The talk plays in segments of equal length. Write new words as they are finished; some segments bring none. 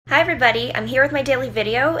Hi everybody, I'm here with my daily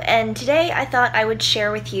video, and today I thought I would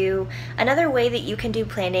share with you another way that you can do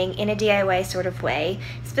planning in a DIY sort of way,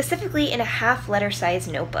 specifically in a half letter size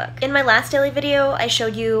notebook. In my last daily video, I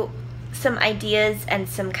showed you some ideas and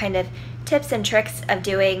some kind of tips and tricks of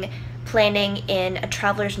doing planning in a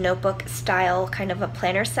traveler's notebook style kind of a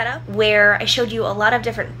planner setup, where I showed you a lot of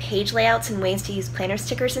different page layouts and ways to use planner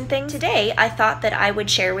stickers and things. Today, I thought that I would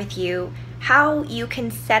share with you how you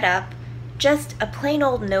can set up just a plain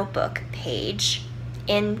old notebook page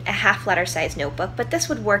in a half letter size notebook, but this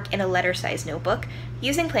would work in a letter size notebook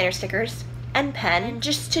using planner stickers and pen,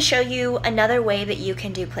 just to show you another way that you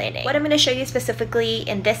can do planning. What I'm going to show you specifically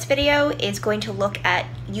in this video is going to look at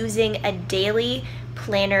using a daily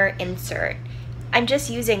planner insert. I'm just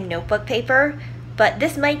using notebook paper, but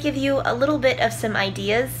this might give you a little bit of some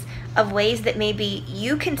ideas of ways that maybe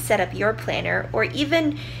you can set up your planner, or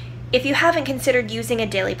even if you haven't considered using a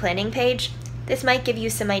daily planning page, this might give you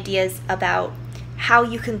some ideas about how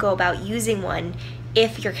you can go about using one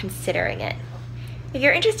if you're considering it. If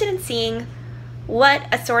you're interested in seeing what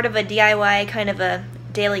a sort of a DIY kind of a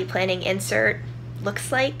daily planning insert looks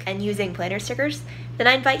like and using planner stickers, then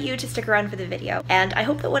I invite you to stick around for the video. And I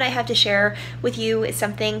hope that what I have to share with you is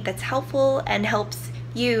something that's helpful and helps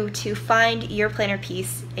you to find your planner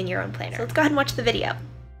piece in your own planner. So let's go ahead and watch the video.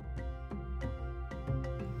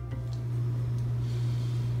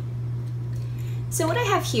 So what I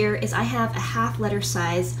have here is I have a half letter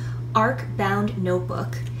size arc bound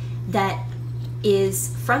notebook that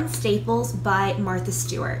is from Staples by Martha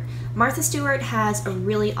Stewart. Martha Stewart has a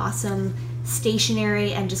really awesome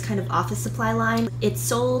stationery and just kind of office supply line. It's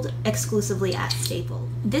sold exclusively at Staples.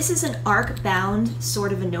 This is an arc bound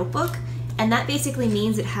sort of a notebook, and that basically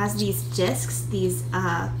means it has these discs, these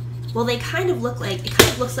well, they kind of look like, it kind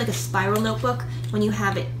of looks like a spiral notebook when you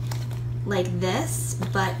have it like this,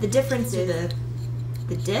 but the difference is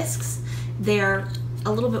the discs, they're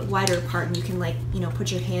a little bit wider apart, and you can, like, you know,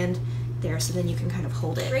 put your hand there so then you can kind of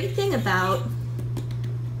hold it. The great thing about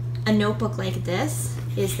a notebook like this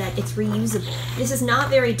is that it's reusable. This is not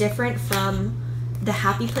very different from the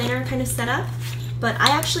Happy Planner kind of setup, but I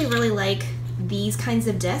actually really like these kinds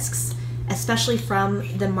of discs, especially from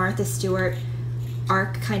the Martha Stewart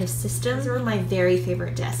arc kind of system. These are my very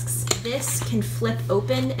favorite discs. This can flip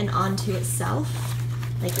open and onto itself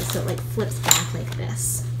like this, so it like flips back like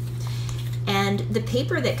this. And the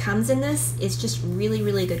paper that comes in this is just really,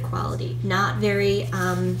 really good quality. Not very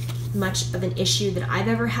much of an issue that I've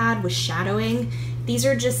ever had with shadowing. These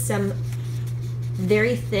are just some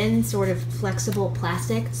very thin, sort of flexible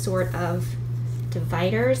plastic sort of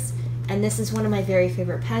dividers. And this is one of my very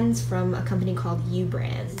favorite pens from a company called U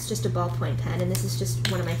Brands. It's just a ballpoint pen, and this is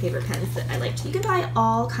just one of my favorite pens that I like to use. You can buy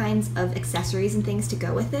all kinds of accessories and things to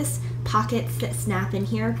go with this. Pockets that snap in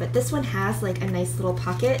here, but this one has like a nice little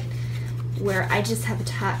pocket where I just have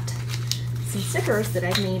attached some stickers that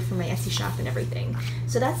I've made for my Etsy shop and everything.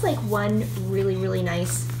 So that's like one really, really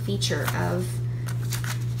nice feature of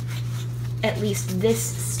at least this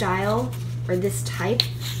style or this type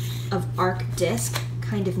of arc disc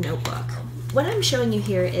kind of notebook. What I'm showing you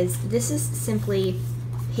here is this is simply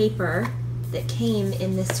paper that came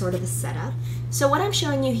in this sort of a setup. So what I'm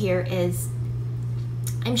showing you here is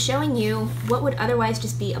I'm showing you what would otherwise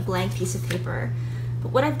just be a blank piece of paper.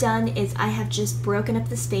 But what I've done is I have just broken up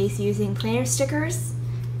the space using planner stickers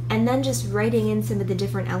and then just writing in some of the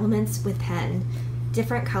different elements with pen,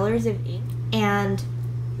 different colors of ink. And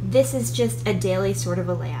this is just a daily sort of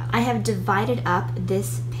a layout. I have divided up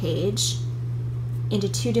this page into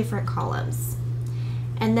two different columns.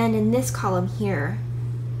 And then in this column here,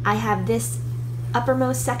 I have this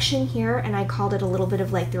uppermost section here, and I called it a little bit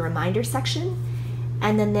of like the reminder section.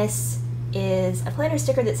 And then this is a planner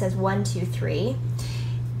sticker that says 1, 2, 3.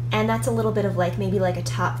 And that's a little bit of like maybe like a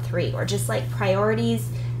top 3, or just like priorities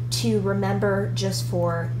to remember just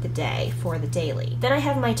for the day, for the daily. Then I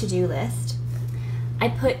have my to-do list. I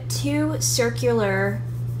put two circular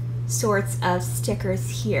sorts of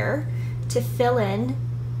stickers here to fill in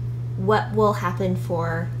what will happen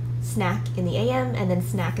for snack in the AM and then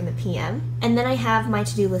snack in the PM. And then I have my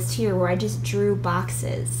to-do list here where I just drew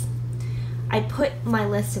boxes. I put my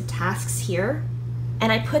list of tasks here, and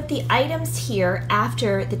I put the items here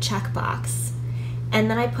after the checkbox. And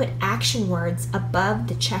then I put action words above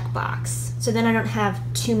the checkbox, so then I don't have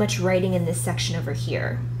too much writing in this section over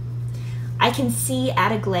here. I can see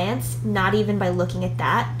at a glance, not even by looking at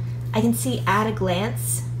that, I can see at a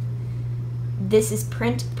glance this is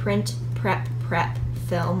print, prep,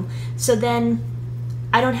 film. So then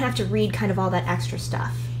I don't have to read kind of all that extra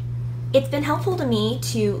stuff. It's been helpful to me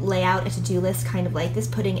to lay out a to-do list kind of like this,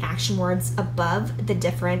 putting action words above the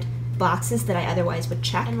different boxes that I otherwise would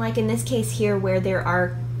check. And like in this case here where there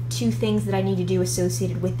are 2 things that I need to do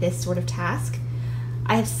associated with this sort of task,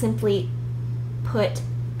 I have simply put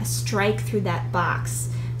a strike through that box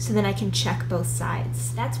so then I can check both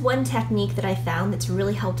sides. That's one technique that I found that's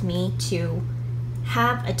really helped me to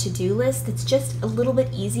have a to-do list that's just a little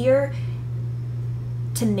bit easier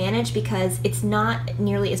to manage because it's not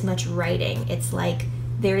nearly as much writing. It's like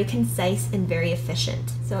very concise and very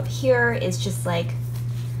efficient. So up here is just like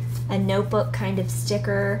a notebook kind of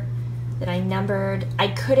sticker that I numbered. I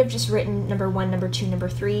could have just written number 1, number 2, number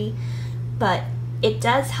 3, but it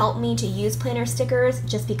does help me to use planner stickers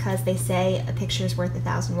just because they say a picture is worth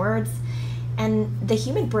 1,000 words. And the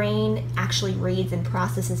human brain actually reads and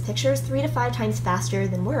processes pictures 3 to 5 times faster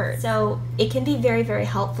than words. So it can be very, very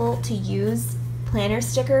helpful to use planner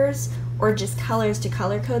stickers or just colors to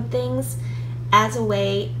color code things as a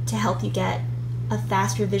way to help you get a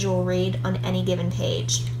faster visual read on any given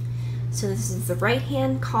page. So this is the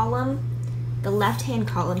right-hand column. The left-hand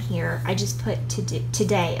column here, I just put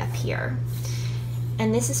today up here.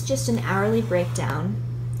 And this is just an hourly breakdown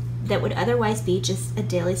that would otherwise be just a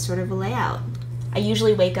daily sort of a layout. I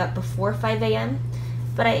usually wake up before 5 a.m.,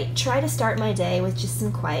 but I try to start my day with just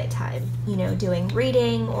some quiet time, you know, doing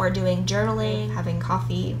reading or doing journaling, having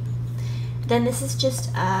coffee. Then this is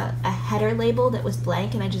just a header label that was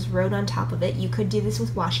blank and I just wrote on top of it. You could do this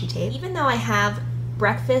with washi tape. Even though I have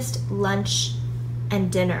breakfast, lunch,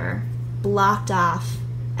 and dinner blocked off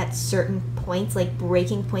at certain points, like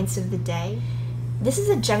breaking points of the day, this is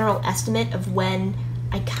a general estimate of when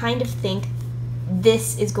I kind of think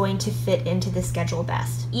this is going to fit into the schedule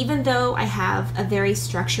best. Even though I have a very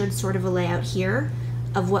structured sort of a layout here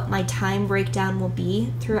of what my time breakdown will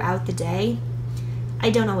be throughout the day, I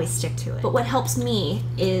don't always stick to it. But what helps me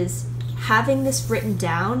is having this written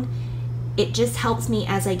down. It just helps me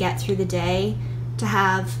as I get through the day to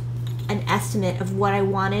have an estimate of what I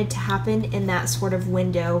wanted to happen in that sort of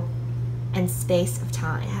window and space of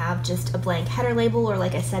time. I have just a blank header label, or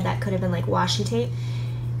like I said, that could have been like washi tape.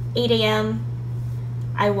 8 a.m.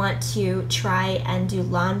 I want to try and do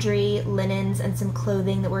laundry, linens, and some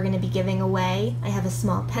clothing that we're going to be giving away. I have a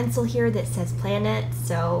small pencil here that says planet,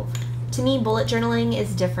 so to me, bullet journaling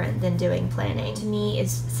is different than doing planning. To me,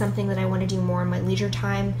 is something that I want to do more in my leisure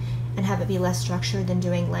time and have it be less structured than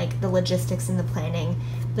doing like the logistics and the planning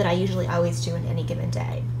that I usually always do in any given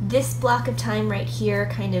day. This block of time right here,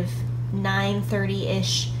 kind of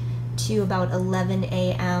 9:30-ish to about 11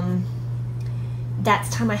 a.m., that's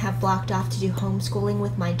time I have blocked off to do homeschooling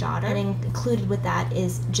with my daughter. And included with that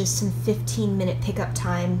is just some 15-minute pickup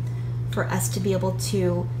time for us to be able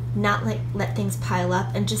to not let things pile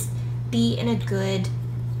up and just be in a good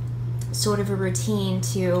sort of a routine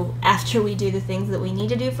to, after we do the things that we need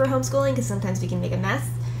to do for homeschooling, because sometimes we can make a mess,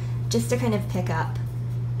 just to kind of pick up.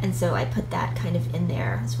 And so I put that kind of in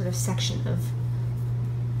there, sort of section of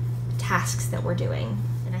tasks that we're doing.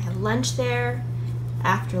 And I have lunch there.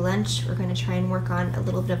 After lunch, we're going to try and work on a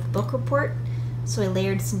little bit of a book report. So I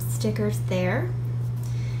layered some stickers there.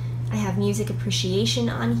 I have music appreciation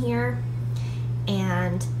on here,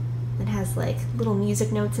 and it has like little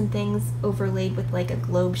music notes and things overlaid with like a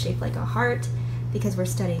globe shaped like a heart because we're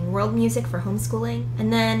studying world music for homeschooling.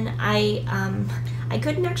 And then I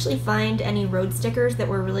couldn't actually find any road stickers that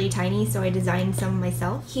were really tiny, so I designed some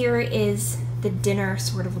myself. Here is the dinner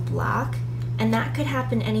sort of a block, and that could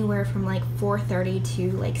happen anywhere from like 4:30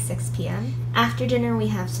 to like 6 p.m. After dinner we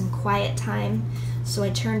have some quiet time, so I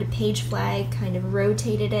turned a page flag, kind of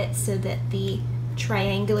rotated it so that the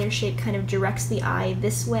triangular shape kind of directs the eye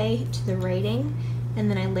this way to the writing,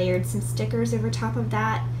 and then I layered some stickers over top of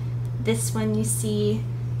that. This one you see,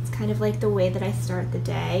 it's kind of like the way that I start the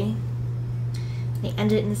day. I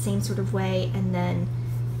end it in the same sort of way, and then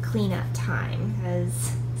clean up time,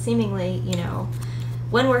 because seemingly, you know,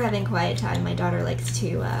 when we're having quiet time, my daughter likes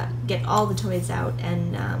to get all the toys out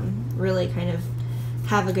and really kind of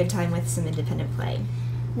have a good time with some independent play.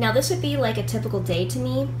 Now this would be like a typical day to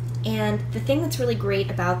me, and the thing that's really great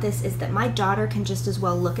about this is that my daughter can just as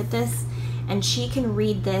well look at this, and she can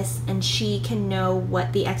read this and she can know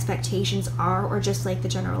what the expectations are, or just like the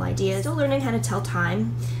general ideas. Still learning how to tell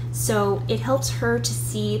time, so it helps her to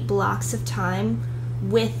see blocks of time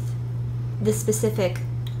with the specific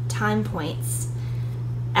time points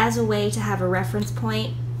as a way to have a reference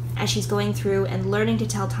point as she's going through and learning to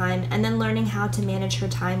tell time, and then learning how to manage her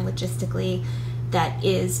time logistically that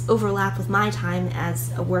is overlap with my time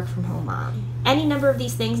as a work from home mom. Any number of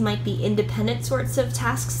these things might be independent sorts of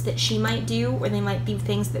tasks that she might do, or they might be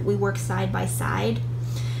things that we work side by side.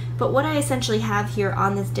 But what I essentially have here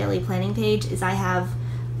on this daily planning page is I have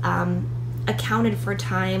accounted for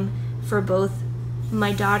time for both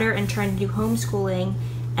my daughter and trying to do homeschooling,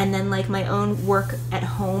 and then like my own work at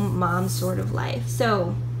home mom sort of life.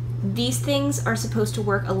 So these things are supposed to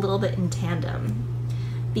work a little bit in tandem,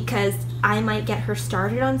 because I might get her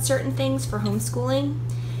started on certain things for homeschooling,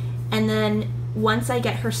 and then once I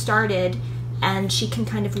get her started and she can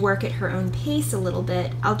kind of work at her own pace a little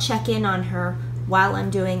bit, I'll check in on her while I'm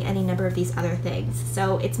doing any number of these other things.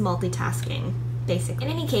 So it's multitasking, basically.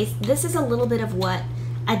 In any case, this is a little bit of what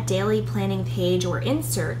a daily planning page or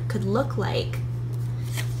insert could look like.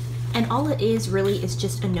 And all it is really is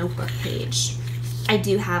just a notebook page. I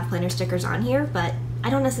do have planner stickers on here, but I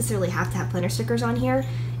don't necessarily have to have planner stickers on here.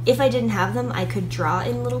 If I didn't have them, I could draw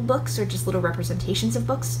in little books or just little representations of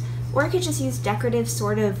books, or I could just use decorative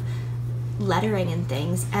sort of lettering and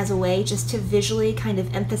things as a way just to visually kind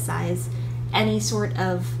of emphasize any sort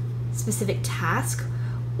of specific task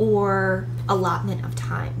or allotment of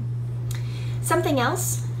time. Something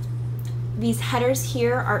else, these headers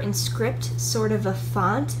here are in script, sort of a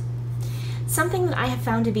font. Something that I have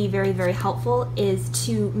found to be very, very helpful is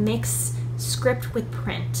to mix script with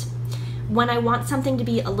print. When I want something to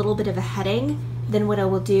be a little bit of a heading, then what I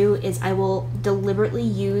will do is I will deliberately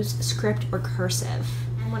use script or cursive.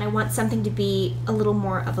 And when I want something to be a little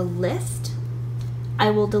more of a list, I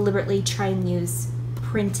will deliberately try and use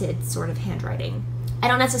printed sort of handwriting. I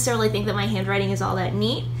don't necessarily think that my handwriting is all that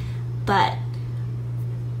neat, but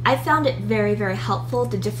I found it very, very helpful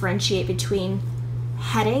to differentiate between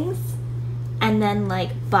headings and then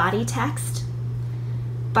like body text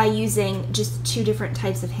by using just two different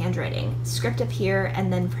types of handwriting, script up here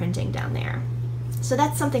and then printing down there. So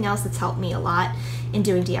that's something else that's helped me a lot in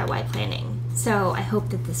doing DIY planning. So I hope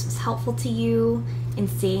that this was helpful to you in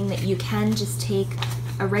seeing that you can just take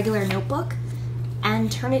a regular notebook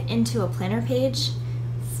and turn it into a planner page,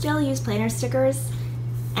 still use planner stickers,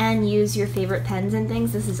 and use your favorite pens and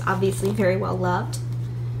things. This is obviously very well loved,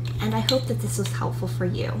 and I hope that this was helpful for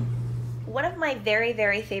you. One of my very,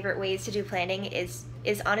 very favorite ways to do planning is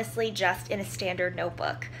honestly just in a standard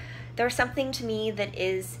notebook. There's something to me that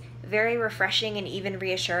is very refreshing and even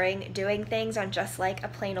reassuring doing things on just like a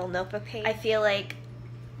plain old notebook page. I feel like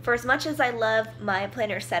for as much as I love my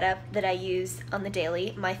planner setup that I use on the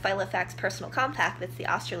daily, my Filofax Personal Compact, that's the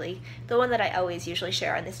Osterly, the one that I always usually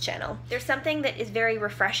share on this channel, there's something that is very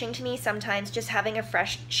refreshing to me sometimes just having a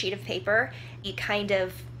fresh sheet of paper. You kind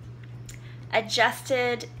of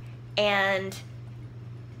adjusted and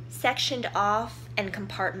sectioned off and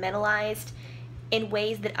compartmentalized in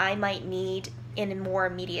ways that I might need in a more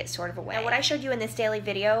immediate sort of a way. Now, what I showed you in this daily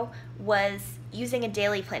video was using a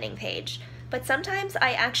daily planning page, but sometimes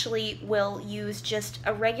I actually will use just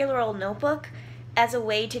a regular old notebook as a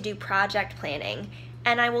way to do project planning,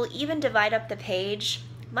 and I will even divide up the page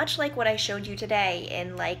much like what I showed you today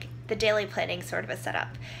in like the daily planning sort of a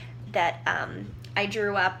setup that I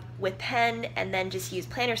drew up with pen and then just use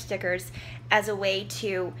planner stickers as a way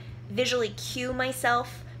to visually cue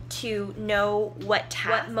myself to know what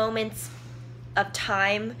moments of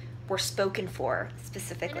time were spoken for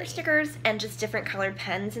specifically. Planner stickers and just different colored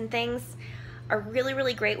pens and things are really,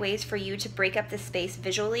 really great ways for you to break up the space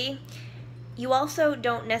visually. You also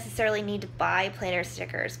don't necessarily need to buy planner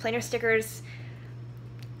stickers. Planner stickers,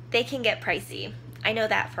 they can get pricey. I know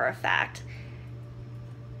that for a fact.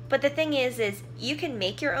 But the thing is you can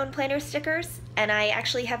make your own planner stickers, and I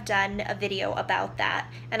actually have done a video about that,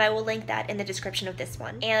 and I will link that in the description of this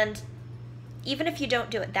one. And even if you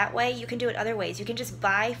don't do it that way, you can do it other ways. You can just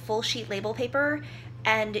buy full sheet label paper,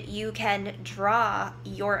 and you can draw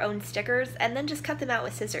your own stickers and then just cut them out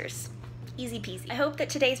with scissors. Easy peasy. I hope that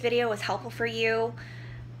today's video was helpful for you.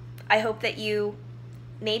 I hope that you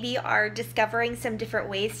maybe are discovering some different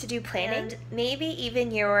ways to do planning, and maybe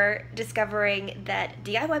even you're discovering that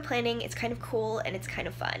DIY planning is kind of cool and it's kind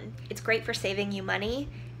of fun. It's great for saving you money,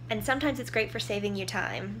 and sometimes it's great for saving you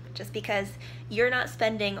time, just because you're not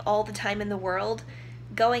spending all the time in the world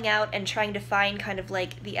going out and trying to find kind of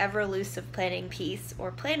like the ever-elusive planning piece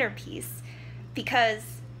or planner piece,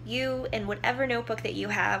 because you, in whatever notebook that you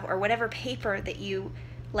have or whatever paper that you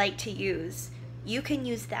like to use, you can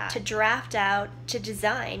use that to draft out, to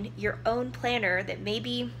design your own planner that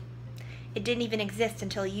maybe it didn't even exist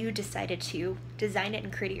until you decided to design it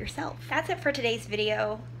and create it yourself. That's it for today's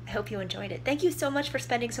video. I hope you enjoyed it. Thank you so much for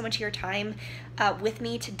spending so much of your time with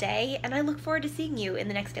me today, and I look forward to seeing you in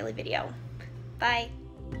the next daily video. Bye.